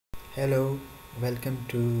Hello, welcome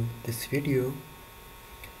to this video.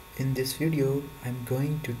 In this video, I'm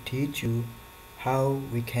going to teach you how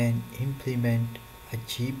we can implement a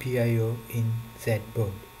GPIO in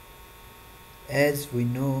Zybo. As we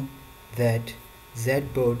know that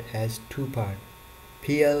Zybo has two parts,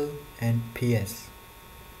 PL and PS.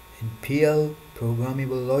 In PL,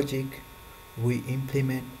 programmable logic, we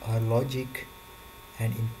implement our logic,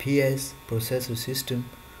 and in PS, processor system,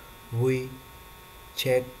 we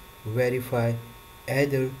check, verify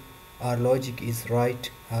either our logic is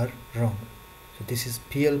right or wrong. So this is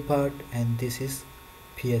PL part and this is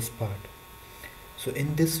PS part. So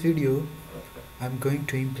in this video I'm going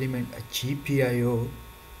to implement a GPIO,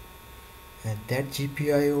 and that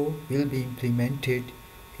GPIO will be implemented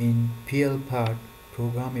in PL part,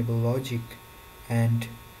 programmable logic, and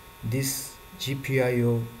this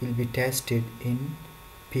GPIO will be tested in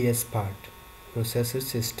PS part, processor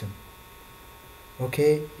system.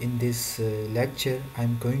 Okay, in this lecture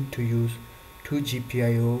I'm going to use two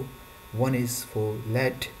GPIO. One is for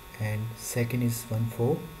LED and second is one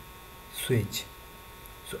for switch.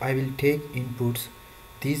 So I will take inputs.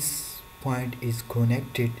 This point is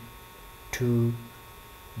connected to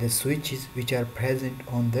the switches which are present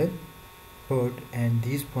on the board, and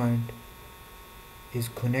this point is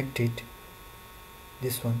connected,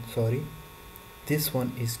 this one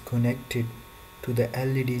is connected to the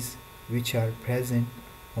LEDs which are present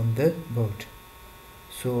on the board.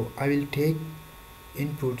 So I will take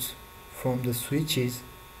inputs from the switches,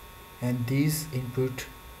 and this input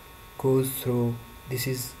goes through, this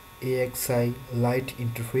is AXI light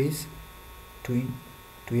interface to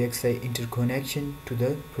AXI interconnection to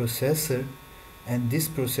the processor, and this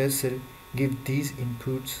processor gives these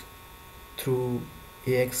inputs through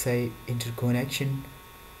AXI interconnection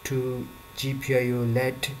to GPIO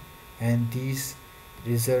LED, and these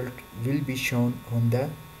result will be shown on the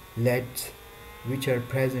LEDs which are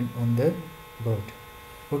present on the board.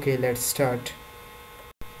 Okay, let's start.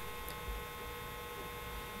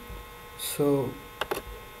 So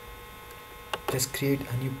just create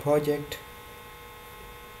a new project.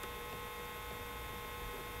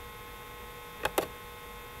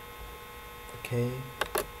 Okay,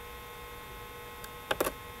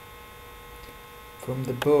 from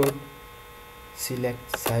the board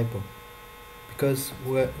select Zybo, because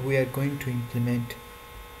we are going to implement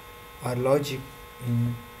our logic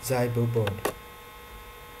in Zybo board.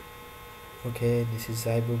 Okay, this is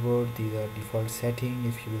Zybo board. These are default setting.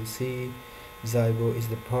 If you will see, Zybo is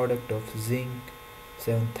the product of Zinc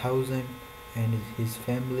 7000, and his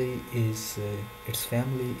family is its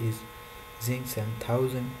family is Zinc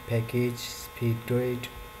 7000 package, speed rate.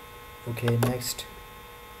 Okay, next.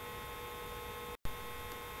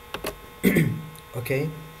 Okay,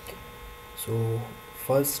 so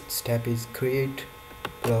first step is create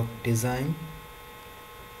block design.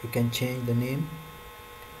 You can change the name.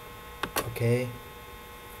 Okay,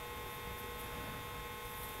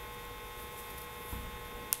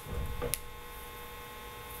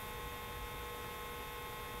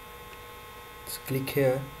 so click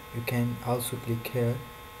here. You can also click here.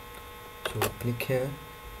 So click here,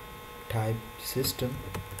 type system.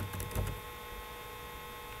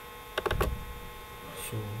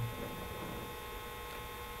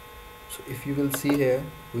 So if you will see here,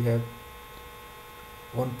 we have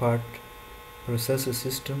one part processor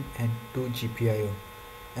system and two GPIO,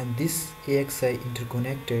 and this AXI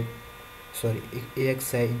interconnection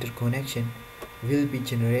will be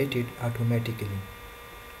generated automatically.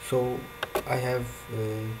 So I have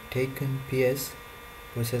taken PS,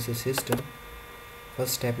 processor system.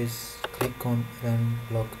 First step is click on run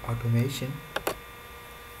block automation.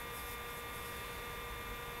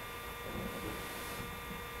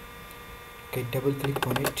 Okay, double click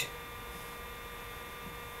on it.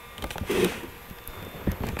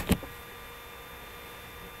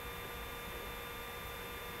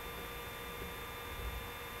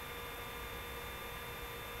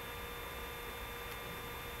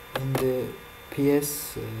 In the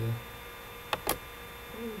PS,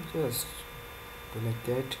 just go like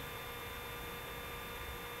that.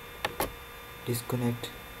 Disconnect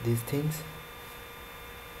these things.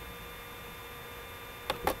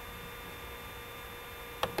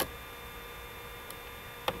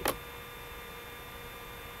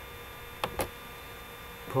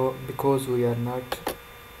 Because we are not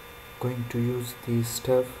going to use this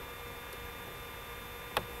stuff,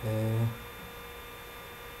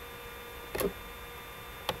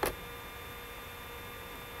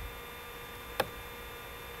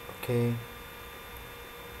 okay,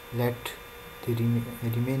 let the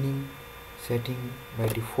remaining setting by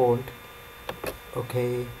default.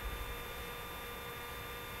 Okay,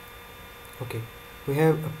 Okay, we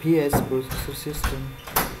have a PS processor system.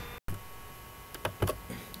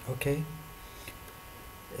 Okay,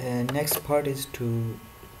 and next part is to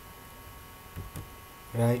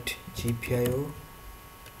write GPIO.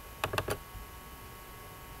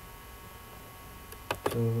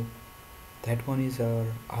 So that one is our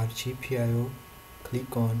GPIO.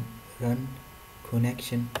 Click on run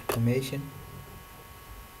connection automation.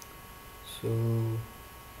 So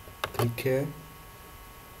click here.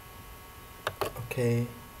 Okay,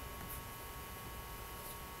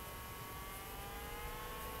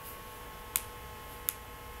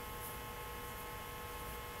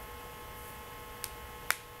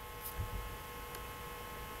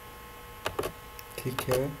 click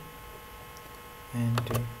here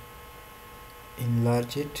and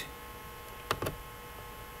enlarge it.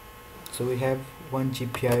 So we have one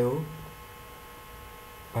GPIO,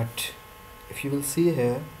 but if you will see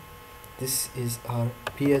here, this is our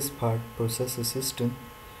PS part processor system,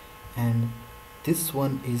 and this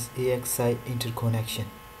one is AXI interconnection.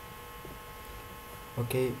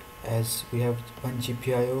 Okay, as we have one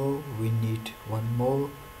GPIO, we need one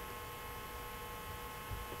more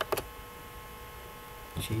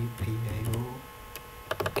GPIO.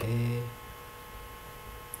 Okay,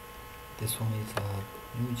 this one is our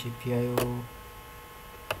new GPIO.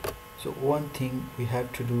 So one thing we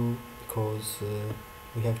have to do, because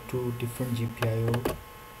we have two different GPIO,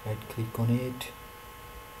 right click on it.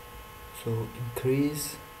 So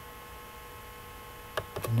increase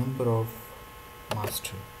the number of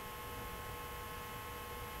master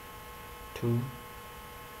 2.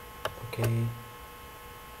 Okay,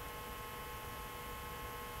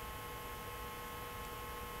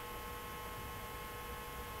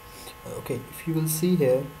 okay, if you will see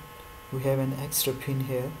here, we have an extra pin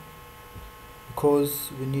here,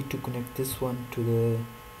 because we need to connect this one to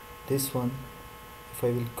this one.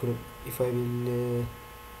 If I will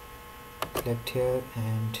select here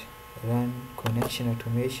and run connection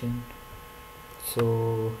automation,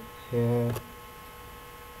 so here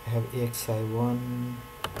I have AXI1,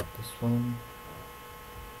 this one.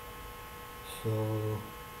 So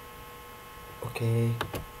okay,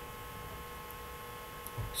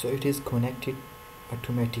 so it is connected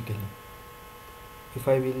automatically. If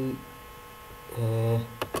I will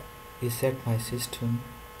reset my system,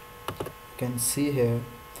 you can see here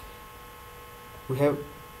we have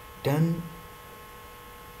done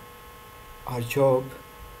our job,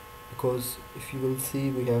 because if you will see,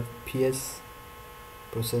 we have PS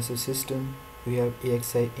processor system, we have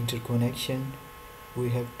AXI interconnection, we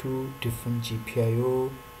have two different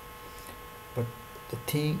GPIO, but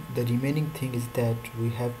the remaining thing is that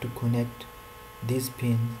we have to connect these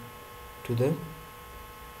pins to the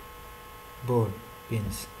board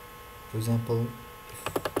pins. For example,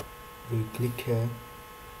 if we click here,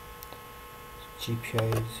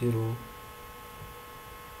 GPIO 0,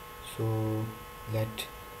 so let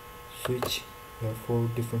switch, we have 4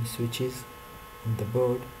 different switches in the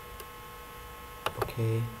board.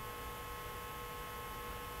 Okay,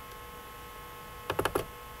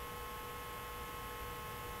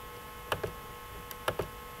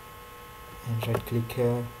 and right click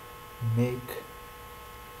here, make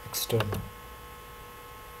external.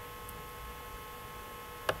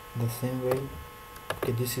 The same way,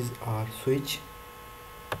 okay, this is our switch.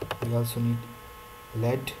 We also need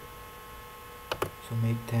LED, so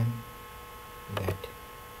make them LED.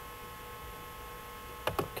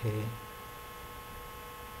 Okay,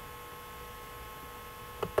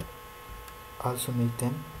 also make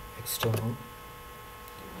them external.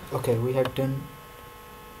 Okay, we have done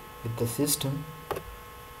with the system.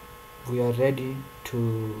 We are ready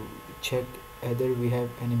to check whether we have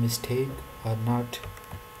any mistake or not.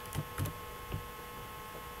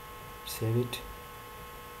 Save it.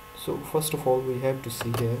 So first of all, we have to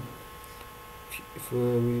see here, if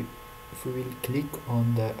we will click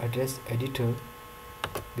on the address editor,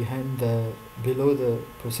 below the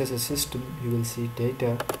processor system, you will see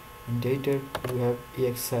data. In data you have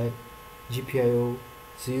AXI, GPIO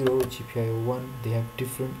 0, GPIO 1. They have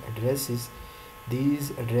different addresses.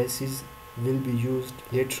 These addresses will be used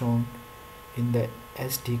later on in the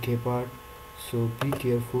SDK part, so be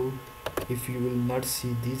careful. If you will not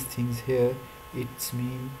see these things here, it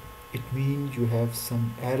means you have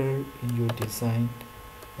some error in your design.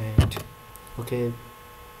 And okay,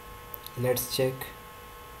 let's check.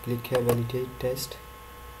 Click here, validate test.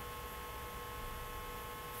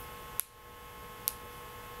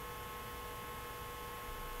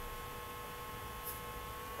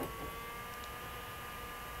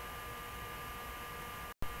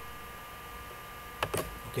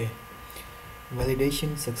 Okay,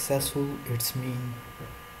 validation successful.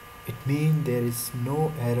 It It means there is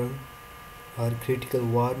no error or critical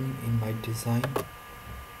warning in my design.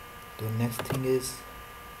 The next thing is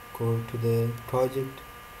go to the project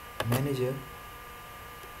manager,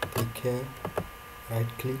 click here,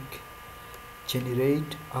 right click,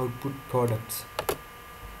 generate output products,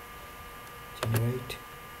 generate.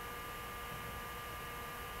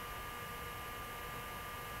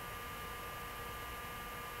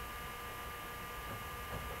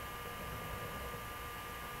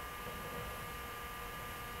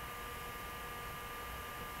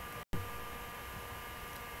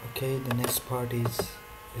 Okay, the next part is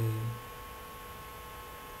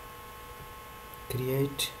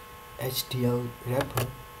create HDL wrapper.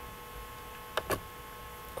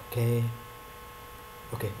 Okay,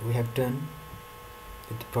 we have done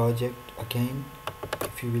with the project. Again,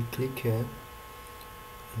 if you will click here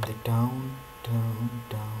in the down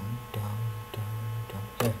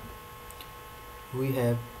here, we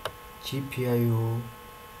have GPIO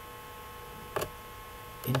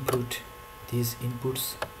input. These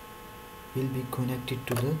inputs will be connected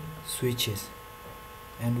to the switches,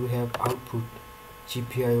 and we have output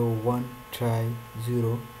GPIO 1 try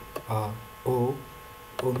 0 O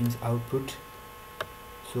means output,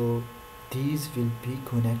 so these will be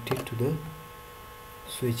connected to the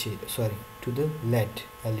switches, to the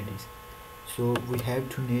LEDs. So we have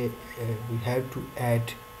to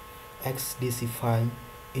add XDC file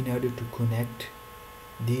in order to connect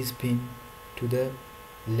these pin to the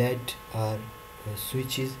LED or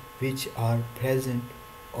switches which are present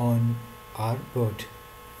on our board.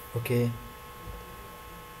 Okay,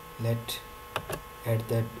 let's add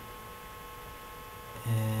that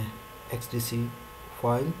XDC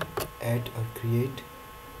file, add or create.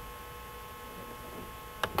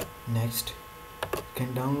 Next, you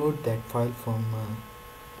can download that file from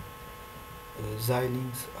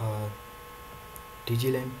Xilinx or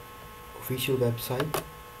Digiland official website.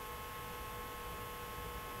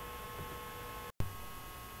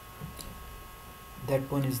 That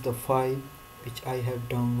one is the file which I have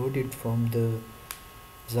downloaded from the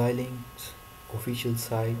Xilinx official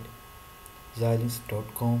site,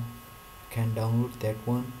 xilinx.com. Can download that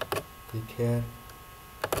one. Click here.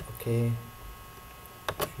 Okay,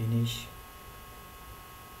 finish.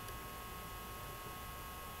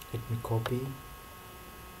 Let me copy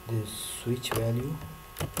the switch value.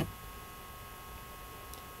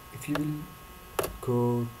 If you will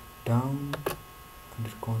go down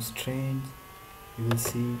under constraints, you will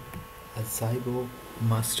see a Zybo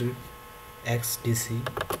master XDC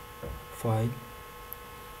file.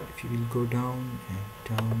 If you will go down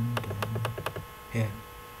and down here,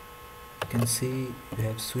 you can see you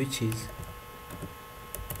have switches,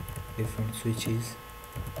 different switches,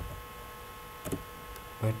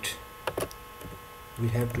 but we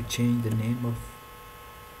have to change the name of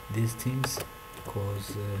these things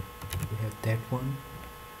because we have that one,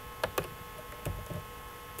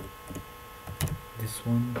 this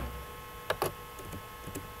one,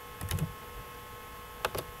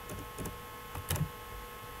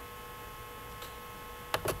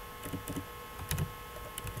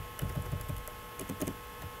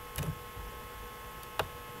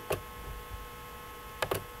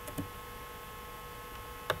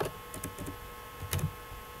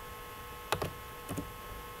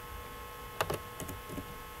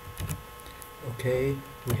 okay.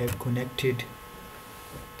 We have connected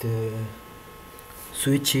the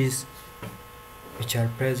switches which are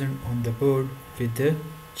present on the board with the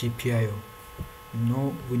GPIO.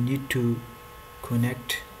 Now we need to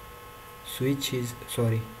connect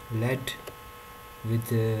LED with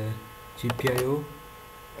the GPIO.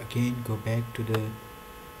 Again, go back to the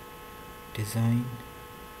design.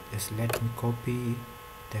 Just let me copy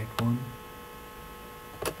that one.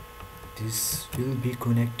 This will be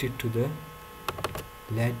connected to the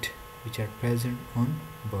LED which are present on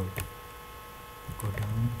board. Go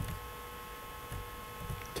down.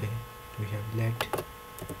 Okay, we have LED.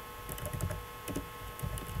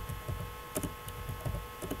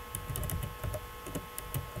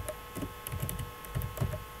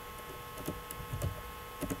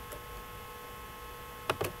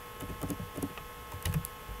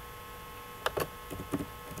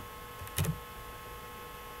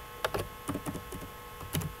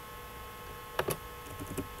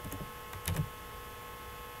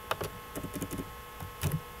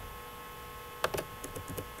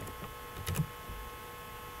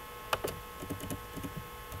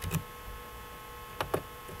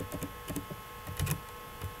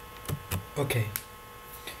 Okay,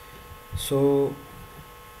 so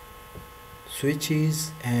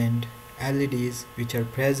switches and LEDs which are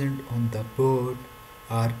present on the board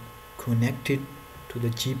are connected to the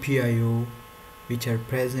GPIO which are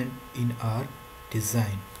present in our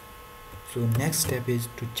design. So next step is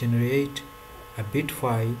to generate a bit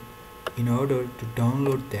file in order to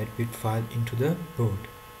download that bit file into the board.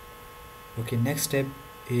 Okay, next step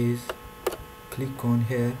is click on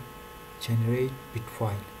here, generate bit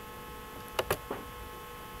file.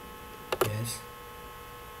 Yes.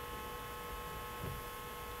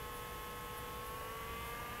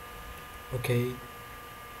 Okay,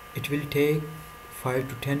 it will take 5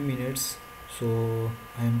 to 10 minutes, so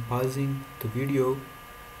I am pausing the video,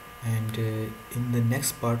 and in the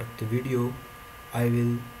next part of the video I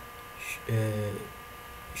will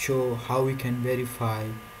show how we can verify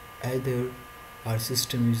either our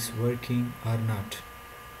system is working or not.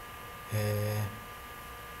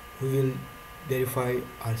 We will verify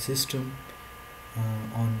our system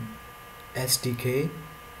on SDK